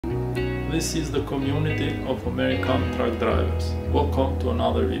This is the community of American truck drivers. Welcome to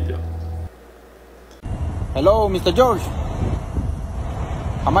another video. Hello, Mr. George.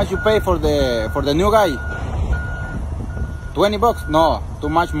 How much you pay for the new guy? 20 bucks? No, too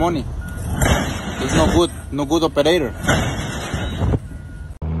much money. It's no good operator.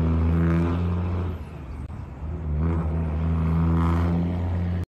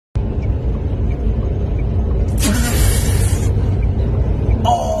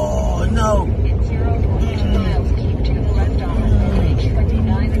 Oh no! In 0.2 miles, keep to the left on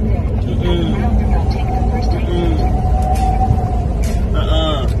H29 road. Roundabout, take the first exit.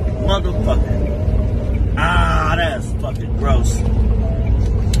 Motherfucker. Ah, that's fucking gross.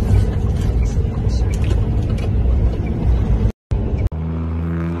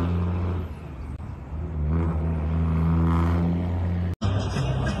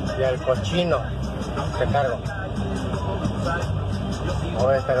 Y al cochino te cargo.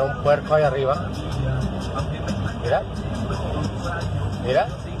 Voy a tener un puerco ahí arriba. Mira. Mira.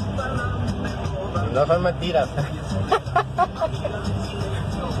 No son mentiras.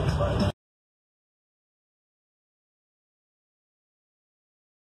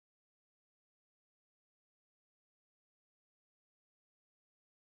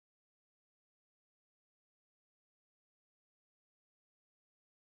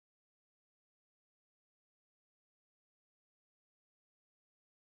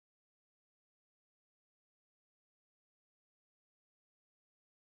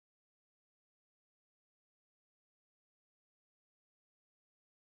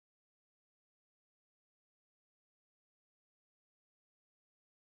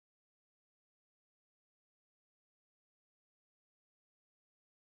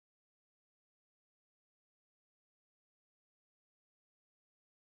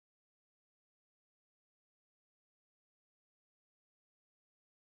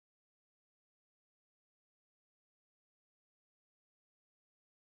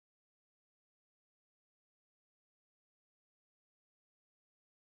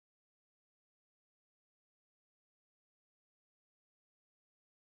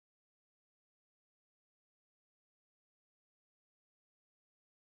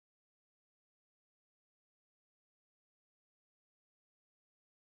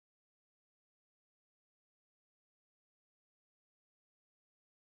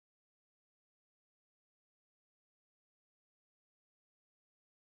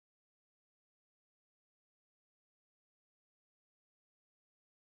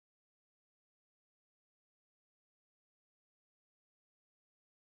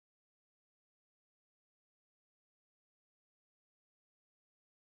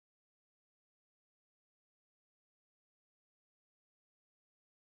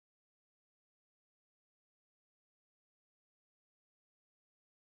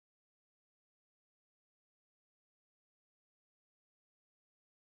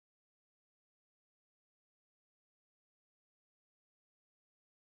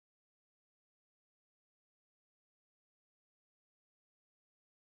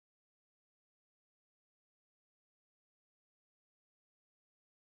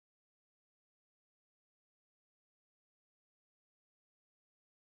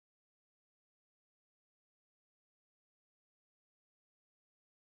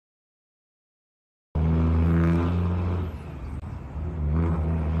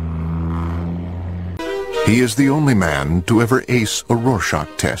 He is the only man to ever ace a Rorschach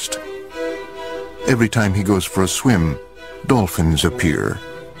test. Every time he goes for a swim, dolphins appear.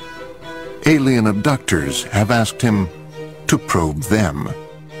 Alien abductors have asked him to probe them.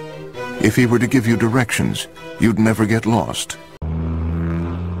 If he were to give you directions, you'd never get lost.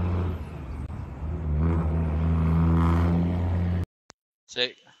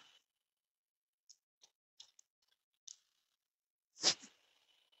 Sí.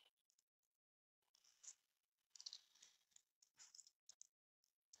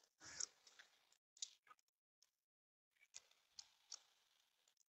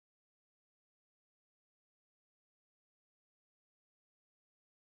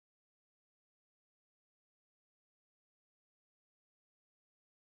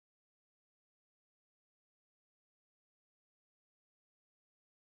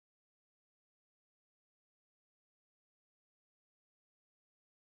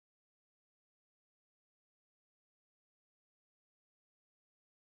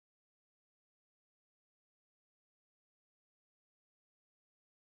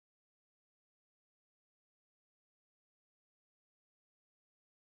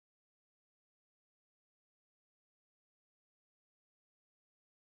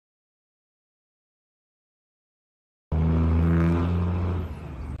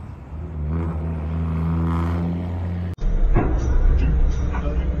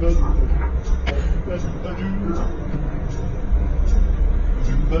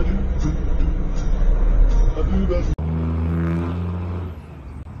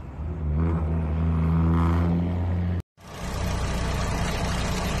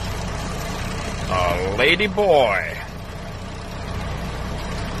 Lady boy.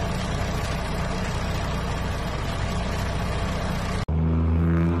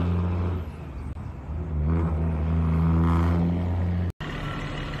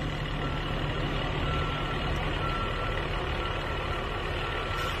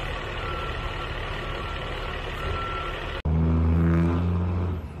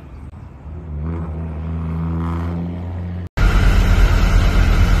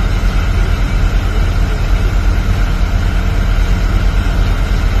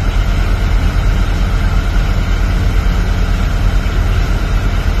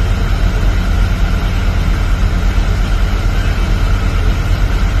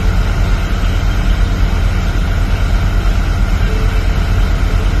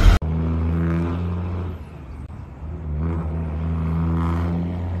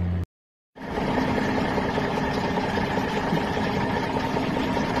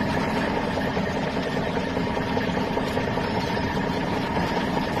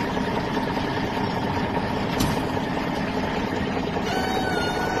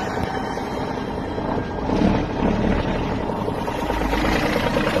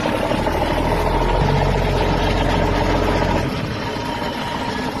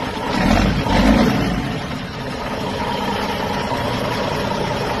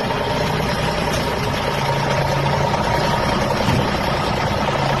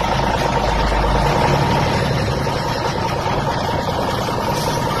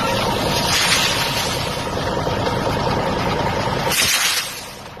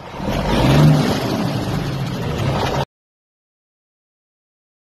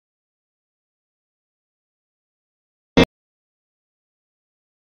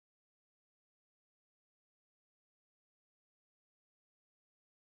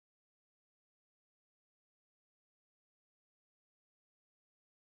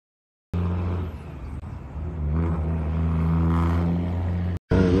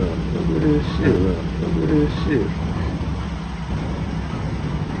 Shit.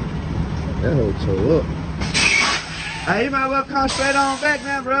 That hoe toe up. Hey, you might well come straight on back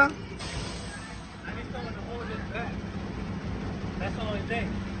now, bro. I need someone to hold this back. That's the only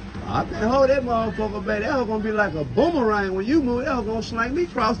thing. I can't hold that motherfucker back. That hoe gonna be like a boomerang when you move. That hoe gonna slang me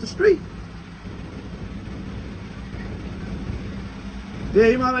across the street. Yeah,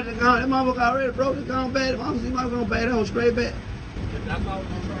 you might have to go. That motherfucker already broke it, gone bad. You might gonna bag that hoe straight back. That's all I'm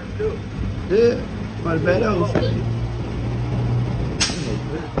trying to do. Yeah, might have bag that hoe straight.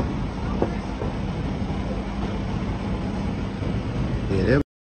 Yeah, that.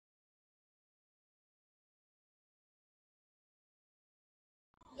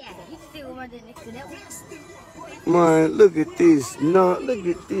 Man, look at this. No, look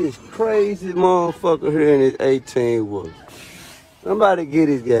at this crazy motherfucker here in his 18 wheeler. Somebody get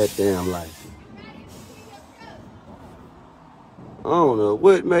his goddamn license. I don't know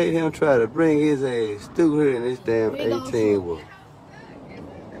what made him try to bring his ass through here in this damn 18 wheeler.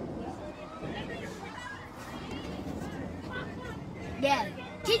 Yeah,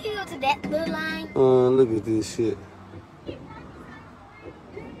 can you go to that blue line? Look at this shit.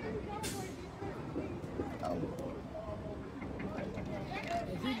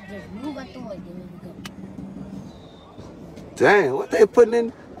 Damn, what they putting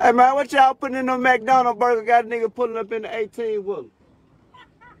in? Hey man, what y'all putting in the McDonald's burger? Got a nigga pulling up in the 18 wheeler.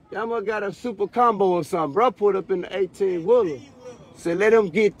 Y'all must got a super combo or something, bro. Put up in the 18 wheeler. So let them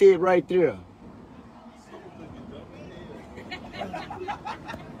get that right there.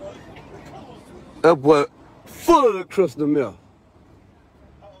 That boy full of the crystal milk.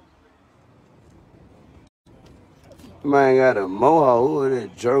 Man got a mohawk over there,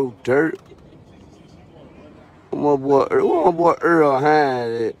 Joe Dirt. My boy Earl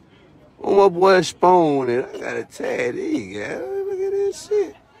Hines at? My boy Spoon at? I got a tag these guys. Look at this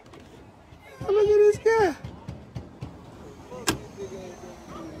shit. Look at this guy.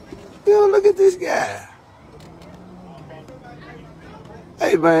 Yo, look at this guy.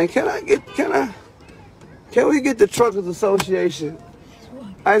 Hey man, can we get the Truckers Association?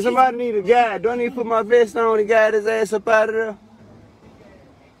 Hey, somebody need a guide. Do I need to put my vest on and guide his ass up out of there?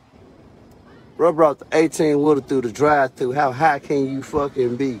 Bro brought the 18 wheeler through the drive-thru. How high can you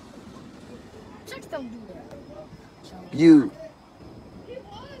fucking be? Trucks don't do that. You.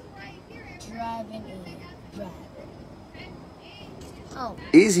 Driving and driving. Oh.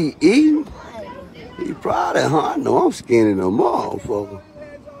 Is he eating? He probably, huh? I know I'm skinny no motherfucker.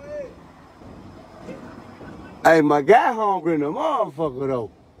 Hey, my guy hungry in the motherfucker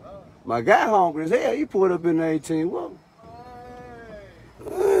though. My guy hungry as hell. He pulled up in the 18 wheeler.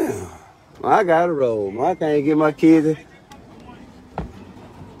 I gotta roll. I can't get my kids.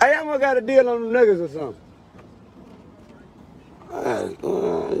 Hey, I'm must got a deal on them niggas or something.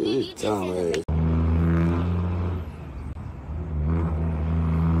 You dumb ass.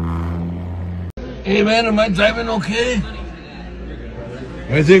 Hey man, am I driving okay?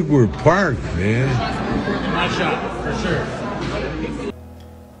 I think we're parked, man.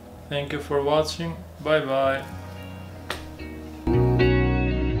 Thank you for watching. Bye bye.